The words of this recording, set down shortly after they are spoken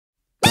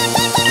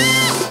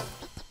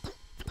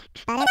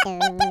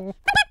That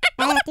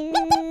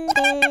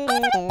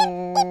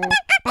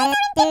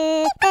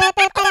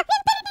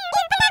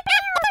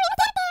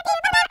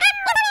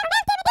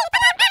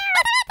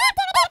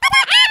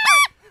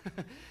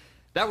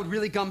would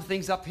really gum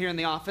things up here in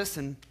the office,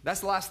 and that's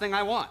the last thing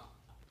I want.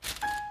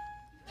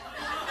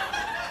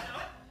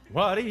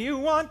 What do you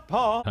want,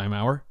 Paul? Time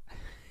hour.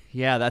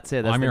 Yeah, that's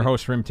it. That's I'm your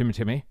host, Rim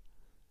Timmy.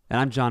 And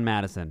I'm Jon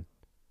Matteson.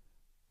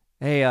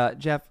 Hey,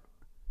 Jeff,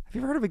 have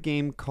you ever heard of a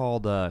game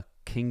called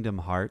Kingdom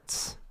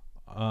Hearts?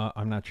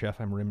 I'm not Jeff.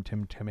 I'm Rim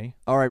Timmy.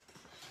 All right.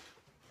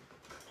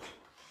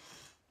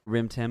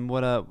 Rim Tim,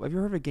 have you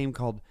heard of a game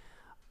called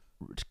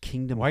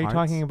Kingdom Hearts? Why are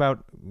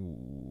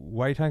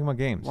you talking about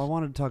games? Well, I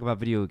wanted to talk about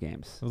video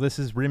games. Well, this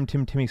is Rim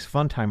Timmy's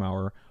Fun Time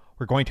Hour.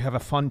 We're going to have a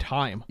fun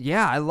time.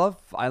 Yeah, I love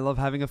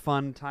having a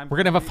fun time. We're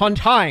going to have a fun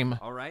time.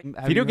 All right.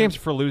 Video games are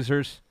for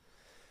losers.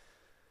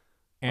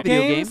 And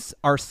Video games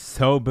are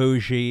so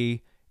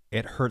bougie,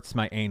 it hurts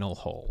my anal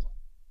hole.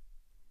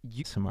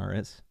 ASMR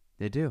is.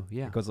 They do,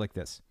 yeah. It goes like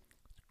this.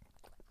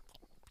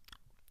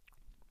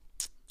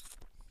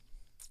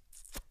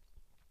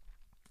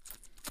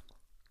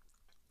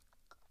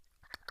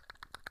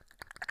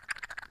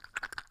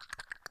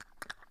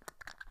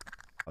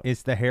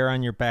 Is the hair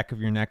on your back of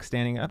your neck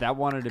standing up? That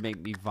wanted to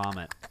make me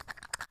vomit.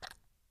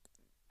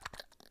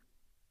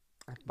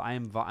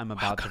 I'm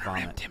about to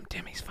vomit. Rim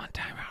Timmy's Fun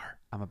Time Hour.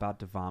 I'm about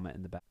to vomit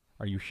in the back.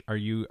 Are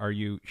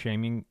you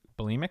shaming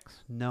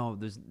bulimics? No,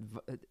 there's.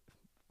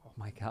 Oh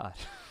my god.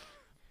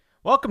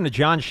 Welcome to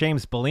John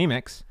Shames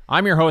Bulimics.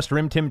 I'm your host,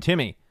 Rim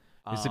Timmy.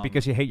 Is it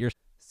because you hate your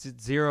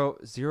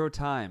zero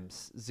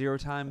times?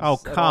 Oh,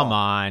 come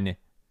on.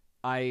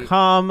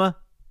 Come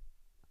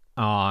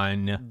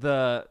on.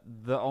 The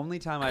only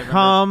time I remember.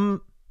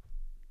 Come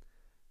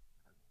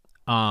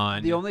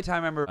on. The only time I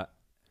remember.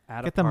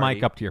 At Get a the party,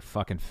 mic up to your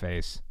fucking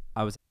face.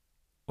 I was.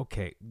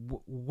 Okay.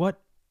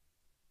 What?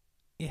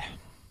 Yeah.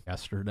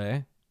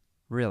 Yesterday.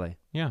 Really?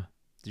 Yeah.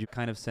 Did you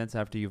kind of sense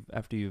after you've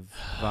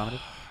vomited?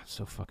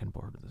 So fucking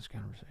bored with this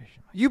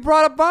conversation. You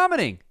brought up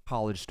vomiting.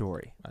 College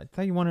story. I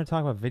thought you wanted to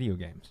talk about video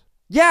games.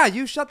 Yeah,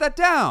 you shut that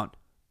down.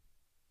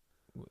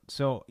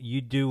 So you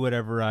do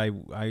whatever I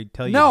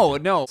tell you.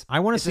 No. I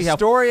want to see how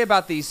story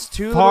about these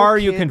two far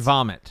little you kids. can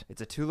vomit.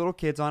 It's three little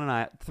kids on an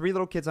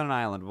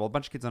island. Well, a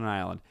bunch of kids on an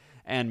island,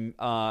 and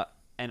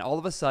all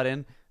of a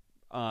sudden,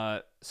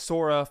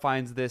 Sora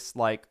finds this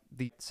Why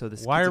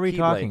are we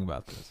talking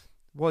about this?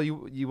 Well,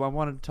 I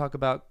wanted to talk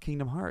about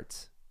Kingdom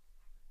Hearts.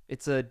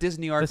 It's a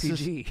Disney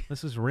RPG.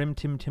 This is Rim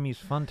Timmy's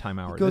Fun Time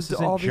Hour. This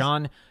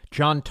isn't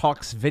John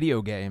Talks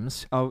Video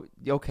Games. Oh,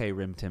 okay,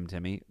 Rim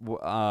Timmy.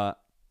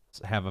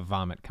 Have a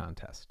vomit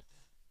contest.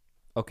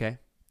 Okay,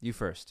 you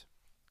first.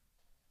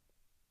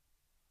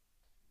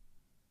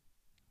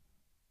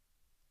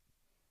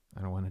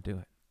 I don't want to do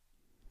it.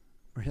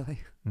 Really?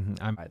 Mm-hmm.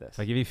 If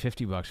I give you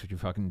 $50, would you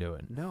fucking do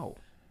it? No.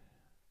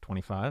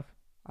 25?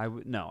 I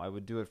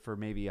would do it for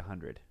maybe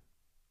 100.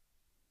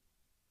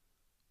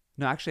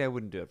 No, actually, I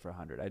wouldn't do it for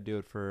 100. I'd do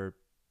it for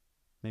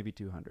maybe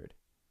 200.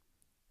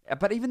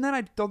 But even then,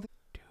 I don't do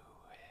it.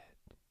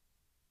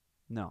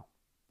 No,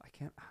 I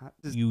can't.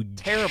 This is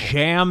terrible.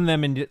 Jam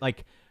them into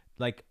like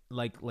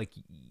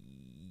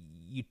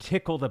you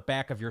tickle the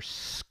back of your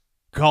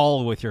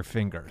skull with your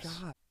fingers.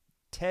 God.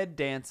 Ted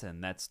Danson.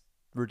 That's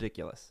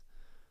ridiculous.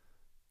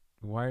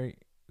 Why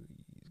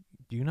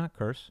do you not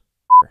curse?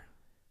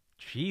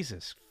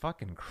 Jesus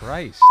fucking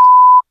Christ.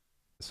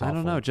 I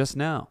don't know, just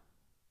now.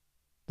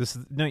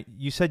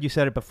 You said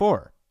it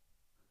before.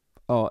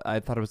 Oh, I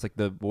thought it was like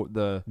the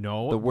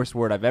worst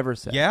word I've ever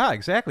said. Yeah,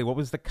 exactly. What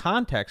was the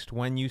context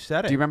when you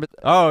said it? Do you remember?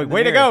 Oh,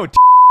 way to go.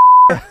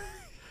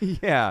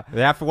 Yeah.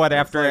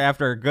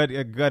 After a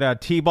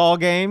good T-ball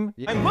game?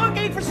 Yeah. I'm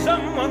looking for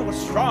someone with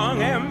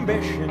strong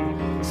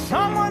ambition,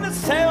 someone to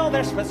sell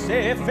their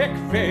specific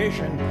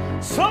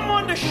vision,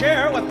 someone to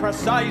share with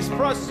precise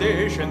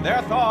precision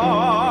their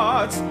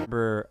thoughts.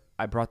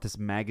 I brought this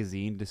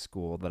magazine to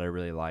school that I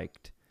really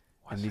liked.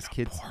 Was it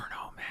a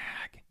porno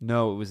mag?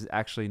 No, it was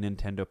actually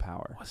Nintendo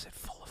Power. Was it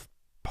full of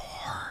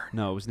porn?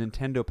 No, it was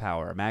Nintendo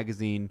Power, a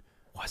magazine.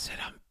 Was it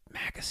a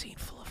magazine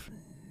full of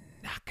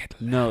naked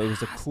lads? No, it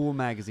was a cool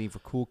magazine for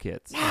cool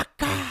kids.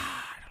 Naked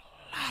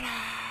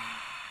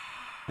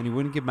And he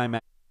wouldn't give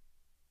my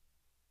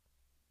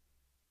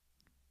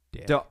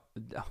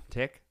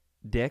Dick.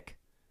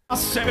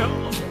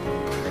 Myself.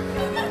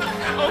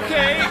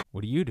 Okay.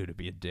 What do you do to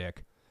be a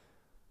dick?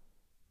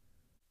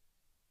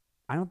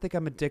 I don't think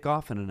I'm a dick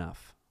often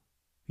enough.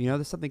 You know,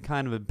 there's something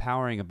kind of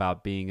empowering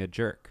about being a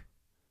jerk,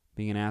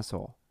 being an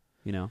asshole,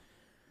 you know?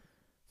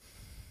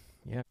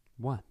 Yeah.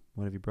 What?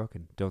 What have you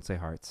broken? Don't say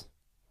hearts.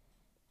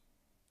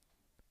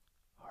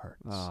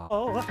 Hearts.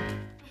 Oh.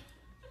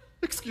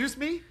 Excuse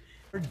me?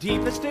 Your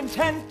deepest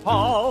intent,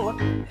 Paul.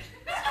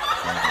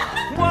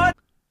 What?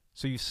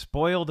 So you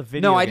spoiled a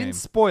video game. No, I didn't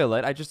spoil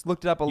it. I just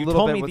looked it up a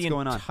little bit what's going on. You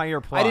told me the entire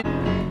plot. I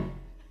didn't.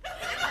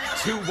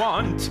 To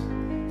want.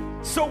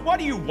 So what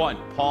do you want,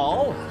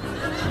 Paul?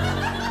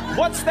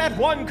 What's that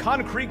one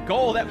concrete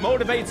goal that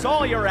motivates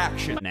all your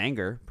action? In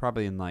anger,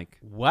 probably in like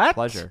What?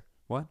 pleasure.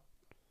 What?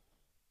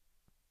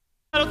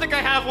 I don't think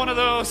I have one of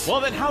those. Well,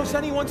 then how's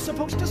anyone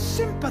supposed to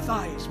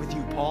sympathize with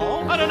you,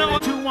 Paul? I don't know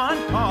what to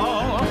want,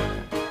 Paul.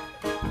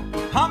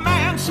 A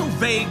man so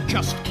vague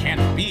just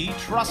can't be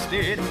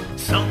trusted.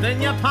 Something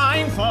you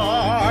pine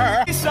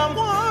for.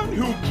 Someone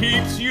who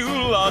keeps you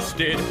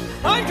lusted.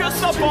 I'm just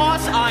a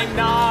boss, I'm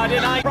not,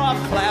 and I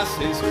rough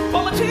classes.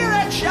 Volunteer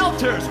at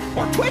shelters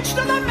or twitch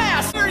to the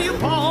mass. Here you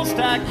Pauls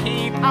to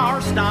keep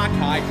our stock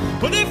high.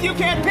 But if you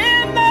can't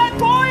pin that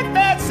point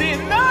that's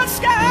in the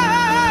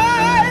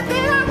sky,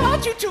 then I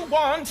want you to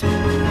want you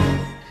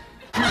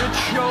to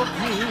choke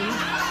me.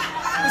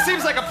 This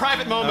seems like a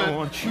private moment. I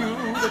want you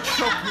to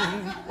choke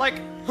me.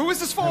 Like, who is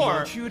this for? I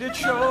want you to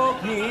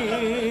choke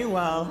me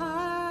while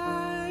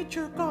I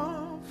jerk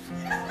off.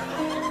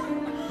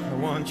 I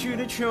want you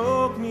to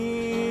choke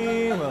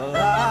me while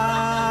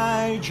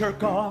I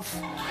jerk off.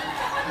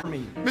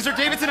 Me. Mr.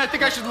 Davidson, I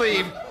think I should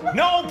leave.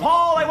 No,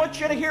 Paul, I want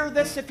you to hear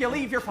this. If you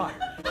leave, you're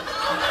fired.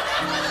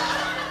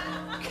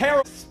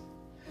 Carol,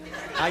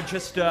 I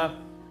just,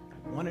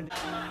 wanted to...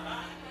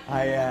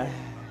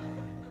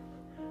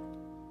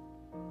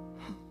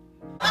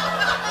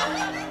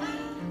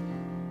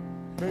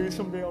 Maybe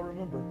someday I'll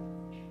remember.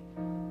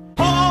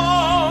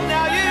 Oh,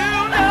 now you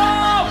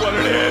know what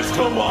it is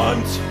to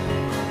want.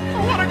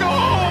 I want to go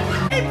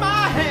home. Keep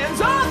my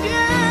hands off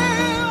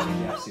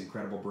you. Jeff's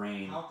incredible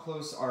brain. How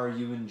close are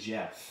you and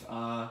Jeff?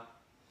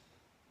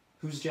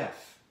 Who's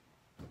Jeff?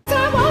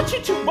 I want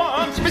you to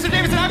want. Mr.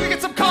 Davidson, I'm gonna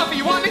get some coffee.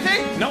 You want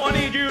anything? No, I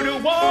need you to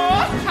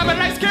want. Have a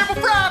nice careful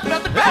frap,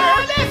 nothing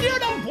better. And if you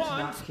don't Did want.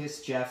 not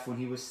kiss Jeff when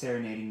he was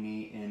serenading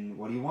me in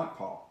What Do You Want,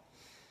 Paul?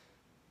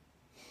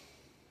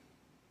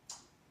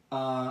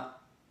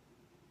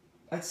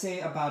 I'd say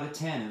about a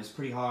 10. It was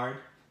pretty hard.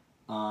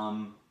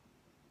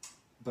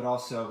 But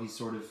also, he's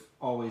sort of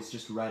always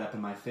just right up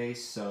in my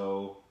face,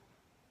 so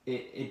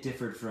it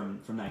differed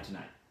from night to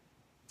night.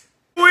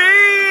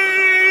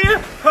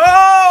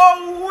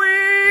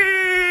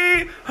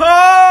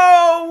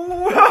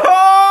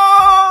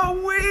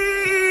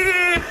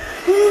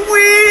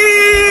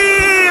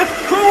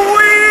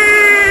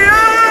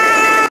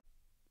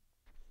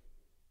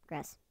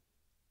 Gross.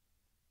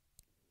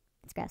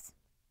 It's gross.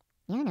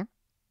 Yeah, I know.